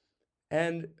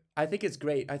 And I think it's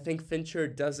great. I think Fincher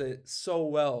does it so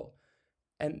well.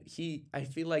 And I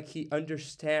feel like he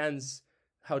understands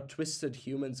how twisted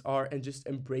humans are and just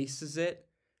embraces it,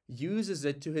 uses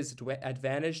it to his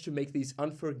advantage to make these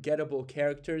unforgettable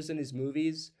characters in his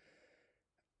movies.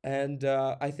 And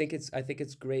I think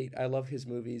it's great. I love his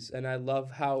movies, and I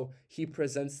love how he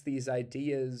presents these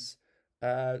ideas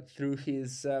through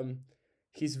his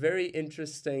very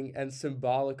interesting and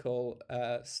symbolical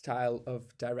style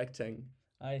of directing.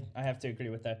 I have to agree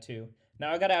with that too.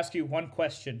 Now I got to ask you one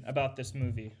question about this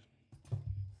movie.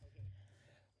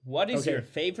 What is your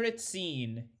favorite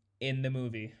scene in the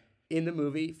movie? In the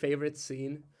movie, favorite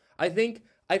scene? I think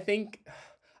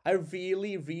I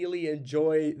really, really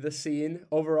enjoy the scene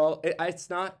overall.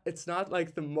 It's not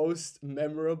like the most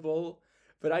memorable,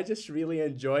 but I just really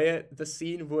enjoy it. The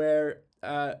scene where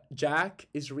Jack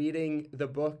is reading the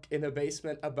book in a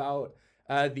basement about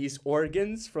these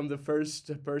organs from the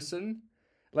first person.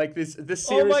 Like this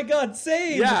series. Oh my god,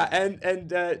 same! Yeah,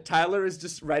 and Tyler is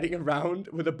just riding around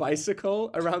with a bicycle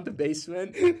around the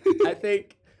basement.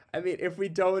 If we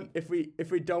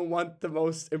don't want the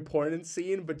most important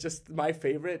scene, but just my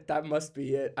favorite, that must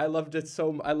be it. I love it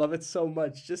so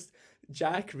much. Just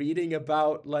Jack reading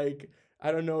about, like,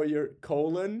 I don't know, your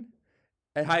colon,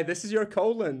 and hi, this is your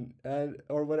colon,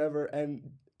 or whatever,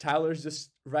 and Tyler's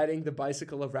just riding the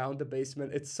bicycle around the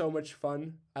basement. It's so much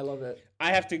fun. I love it.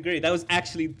 I have to agree. That was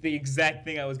actually the exact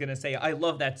thing I was going to say. I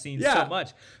love that scene so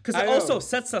much. Because it also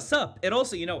sets us up. It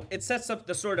also, it sets up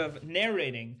the sort of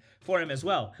narrating for him as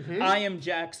well. Mm-hmm. I am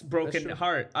Jack's broken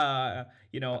heart. I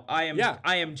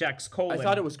am Jack's colon. I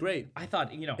thought it was great. I thought,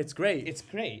 it's great. It's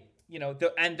great.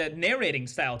 And the narrating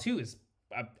style too is,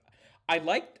 I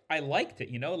liked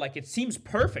it, like it seems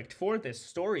perfect for this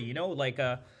story,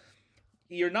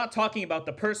 you're not talking about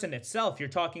the person itself. You're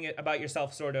talking about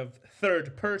yourself sort of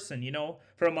third person,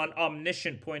 from an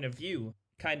omniscient point of view.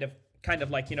 Kind of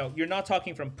like, you're not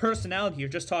talking from personality. You're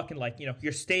just talking like,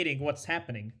 you're stating what's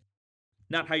happening.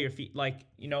 Not how your feet, like,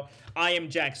 I am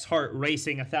Jack's heart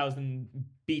racing 1,000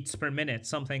 beats per minute,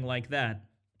 something like that.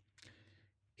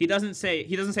 He doesn't say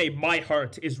my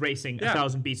heart is racing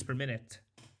 1,000 beats per minute.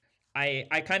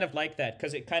 I kind of like that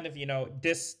because it kind of,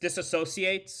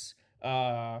 disassociates, the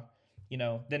I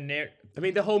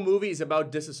mean, the whole movie is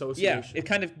about disassociation. Yeah, it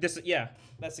kind of,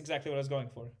 that's exactly what I was going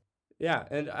for. Yeah,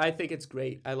 and I think it's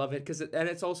great. I love it because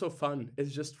it's also fun.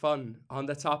 It's just fun. On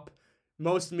the top,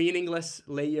 most meaningless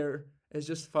layer is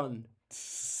just fun.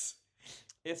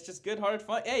 It's just good, hard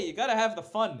fun. Hey, you gotta have the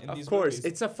fun in these movies. Of course,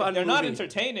 it's a fun movie. They're not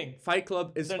entertaining. Fight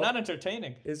Club is... They're not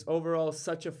entertaining. Is overall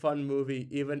such a fun movie,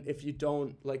 even if you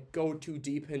don't, like, go too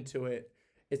deep into it.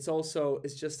 It's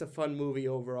just a fun movie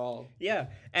overall. Yeah,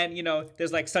 and,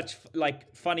 there's, like, such,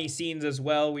 like, funny scenes as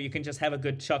well where you can just have a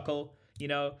good chuckle,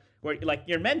 where, like,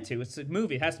 you're meant to. It's a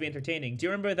movie. It has to be entertaining. Do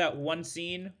you remember that one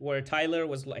scene where Tyler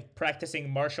was, like,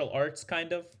 practicing martial arts,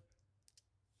 kind of?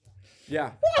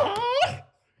 Yeah.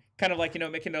 Kind of like,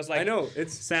 making those, like, I know,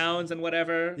 it's sounds and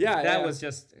whatever. Yeah, that was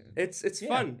just... It's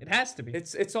fun. It has to be.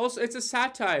 It's a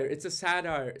satire. It's a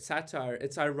satire.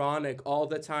 It's ironic all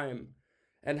the time.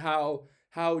 And how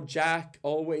Jack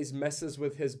always messes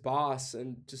with his boss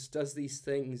and just does these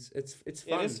things. It's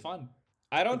fun. It is fun.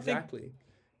 I don't think...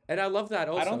 And I love that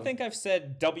also. I don't think I've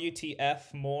said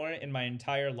WTF more in my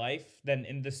entire life than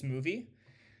in this movie.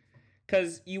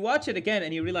 Because you watch it again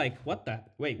and you're really like,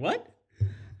 wait, what?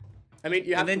 I mean,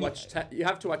 you have to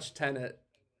watch Tenet.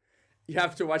 You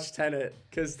have to watch Tenet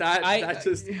because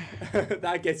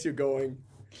that gets you going.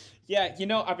 Yeah,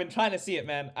 I've been trying to see it,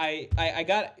 man. I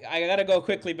gotta go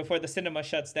quickly before the cinema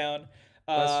shuts down.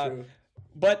 That's true.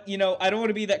 But I don't want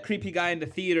to be that creepy guy in the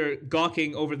theater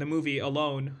gawking over the movie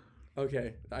alone.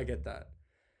 Okay, I get that.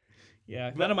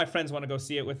 Yeah, none of my friends want to go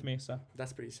see it with me, so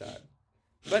that's pretty sad.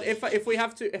 But if I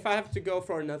have to go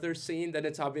for another scene, then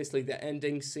it's obviously the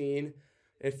ending scene.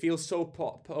 It feels so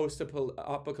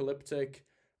post-apocalyptic,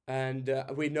 and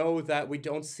we know that we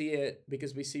don't see it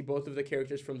because we see both of the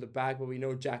characters from the back, but we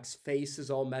know Jack's face is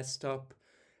all messed up,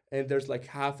 and there's like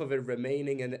half of it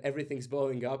remaining, and everything's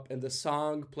blowing up, and the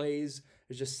song plays.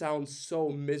 It just sounds so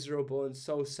miserable and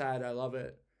so sad. I love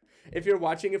it. If you're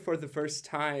watching it for the first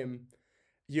time,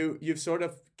 you've sort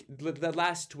of, the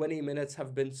last 20 minutes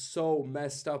have been so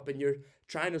messed up, and you're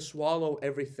trying to swallow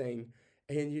everything.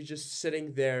 And you're just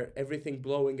sitting there, everything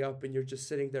blowing up, and you're just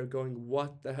sitting there going,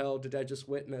 what the hell did I just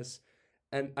witness?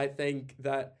 And I think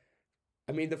that,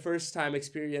 the first time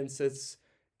experience,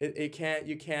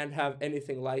 you can't have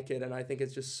anything like it, and I think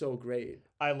it's just so great.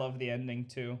 I love the ending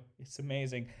too. It's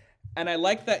amazing. And I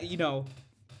like that, you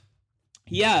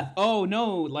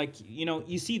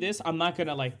see this, I'm not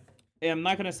gonna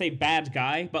say bad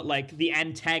guy, but like the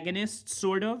antagonist,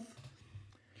 sort of.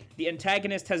 The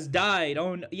antagonist has died.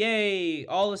 Oh, yay!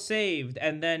 All is saved,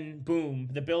 and then boom,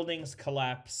 the buildings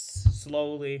collapse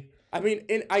slowly.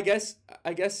 I guess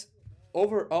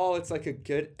overall it's like a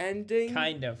good ending.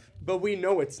 Kind of. But we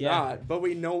know it's not. But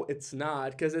we know it's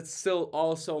not because it's still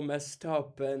also messed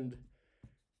up, and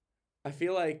I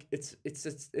feel like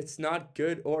it's not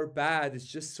good or bad. It's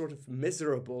just sort of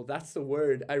miserable. That's the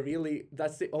word.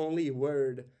 That's the only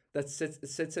word that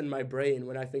sits in my brain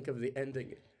when I think of the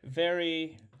ending.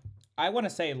 Very. I want to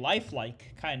say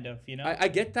lifelike, kind of, I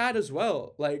get that as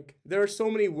well. Like, there are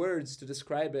so many words to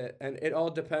describe it, and it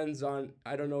all depends on,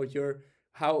 I don't know,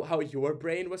 how your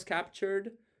brain was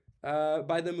captured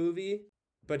by the movie.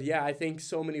 But yeah, I think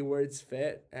so many words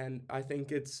fit, and I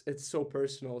think it's so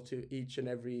personal to each and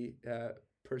every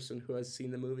person who has seen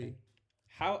the movie.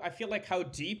 I feel like how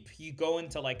deep you go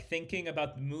into, like, thinking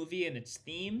about the movie and its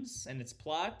themes and its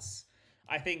plots.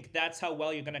 I think that's how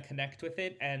well you're going to connect with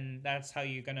it, and that's how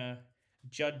you're going to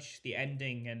judge the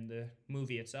ending and the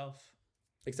movie itself.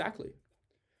 Exactly.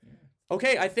 Yeah.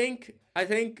 Okay, I think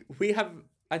we have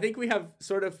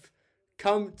sort of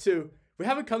we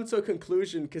haven't come to a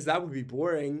conclusion because that would be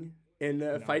boring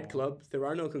in Fight Club. There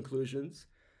are no conclusions.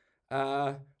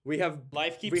 Life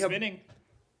keeps spinning.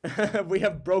 We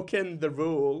have broken the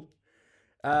rule.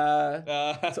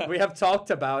 So we have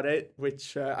talked about it,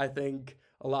 which I think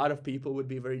a lot of people would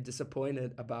be very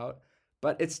disappointed about.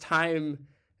 But it's time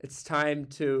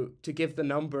to give the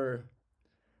number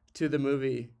to the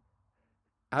movie.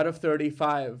 Out of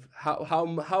 35,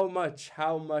 how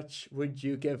much would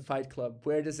you give Fight Club?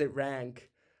 Where does it rank?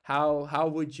 How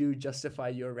would you justify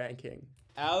your ranking?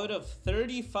 Out of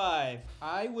 35,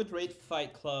 I would rate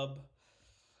Fight Club.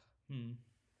 Now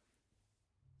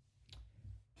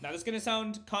this is gonna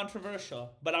sound controversial,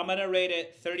 but I'm gonna rate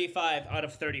it 35 out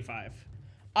of 35.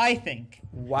 I think.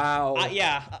 Wow.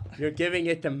 Yeah. You're giving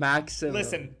it the maximum.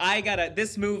 Listen,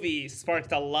 this movie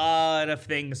sparked a lot of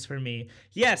things for me.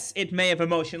 Yes, it may have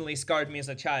emotionally scarred me as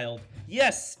a child.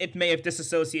 Yes, it may have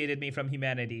disassociated me from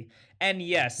humanity. And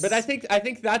yes. But I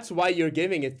think that's why you're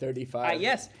giving it 35.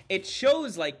 Yes, it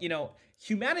shows, like,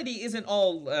 humanity isn't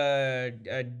all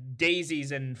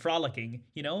daisies and frolicking,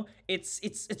 you know? It's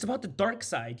about the dark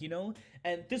side, you know?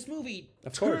 And this movie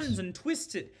turns and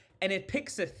twists it, and it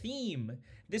picks a theme.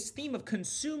 This theme of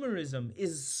consumerism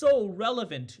is so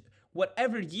relevant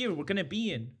whatever year we're gonna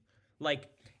be in. Like,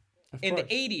 in the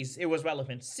 80s, it was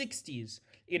relevant. 60s,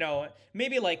 you know,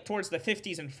 maybe like towards the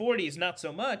 50s and 40s, not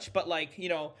so much, but like, you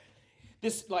know,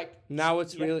 this like now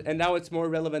it's really, and now it's more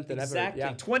relevant than ever.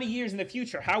 Exactly. 20 years in the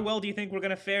future, how well do you think we're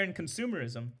gonna fare in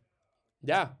consumerism?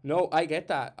 Yeah, no, I get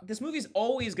that. This movie's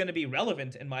always gonna be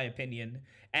relevant, in my opinion,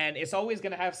 and it's always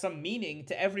gonna have some meaning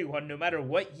to everyone, no matter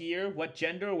what year, what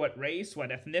gender, what race,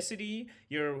 what ethnicity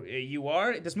you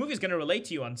are. This movie's gonna relate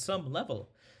to you on some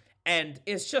level, and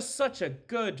it's just such a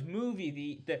good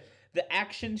movie. The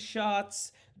action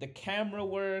shots, the camera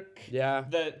work,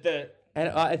 the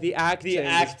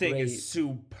acting is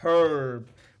superb.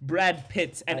 Brad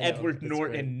Pitt and Edward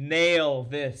Norton nail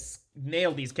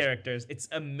these characters. It's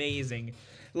amazing.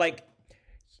 Like,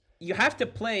 you have to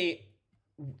play,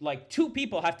 like, two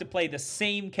people have to play the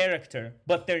same character,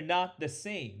 but they're not the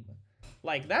same.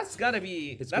 Like, that's gotta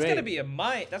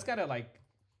like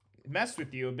mess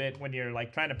with you a bit when you're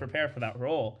like trying to prepare for that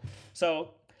role.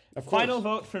 So final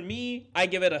vote for me, I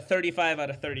give it a 35 out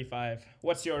of 35.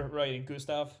 What's your rating,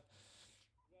 Gustav?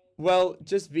 Well,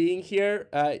 just being here,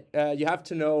 you have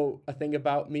to know a thing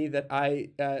about me that I,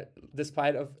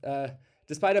 despite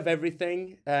of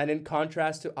everything, and in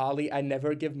contrast to Ali, I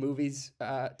never give movies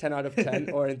 10 out of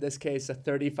 10, or in this case, a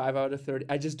 35 out of 30.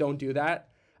 I just don't do that.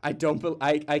 I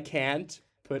can't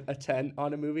put a 10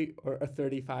 on a movie or a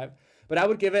 35, but I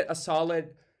would give it a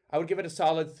solid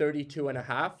 32 and a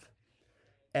half.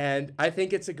 And I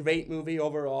think it's a great movie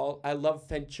overall. I love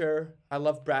Fincher. I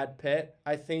love Brad Pitt.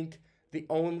 I think the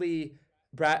only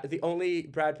Brad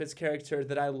Pitt's character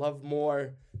that I love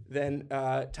more than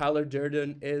Tyler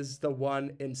Durden is the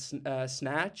one in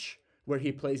Snatch, where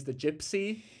he plays the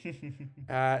gypsy.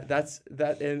 That's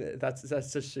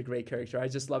such a great character. I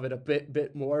just love it a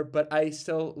bit more, but I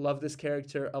still love this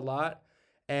character a lot.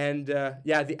 And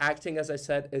the acting, as I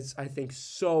said, is, I think,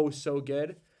 so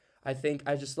good. I think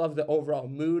I just love the overall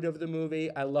mood of the movie.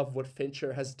 I love what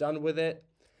Fincher has done with it.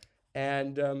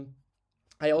 And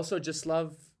I also just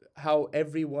love how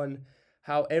everyone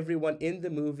in the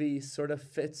movie sort of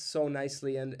fits so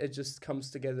nicely, and it just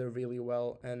comes together really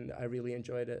well, and I really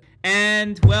enjoyed it.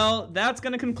 And, well, that's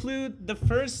going to conclude the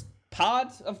first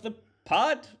pod of the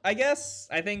pod, I guess.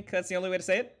 I think that's the only way to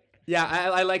say it. Yeah,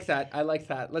 I like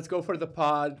that. Let's go for the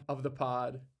pod of the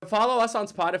pod. Follow us on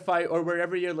Spotify or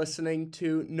wherever you're listening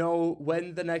to know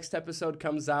when the next episode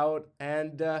comes out.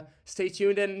 And stay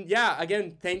tuned. And yeah,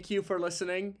 again, thank you for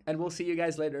listening. And we'll see you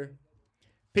guys later.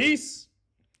 Peace.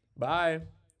 Bye.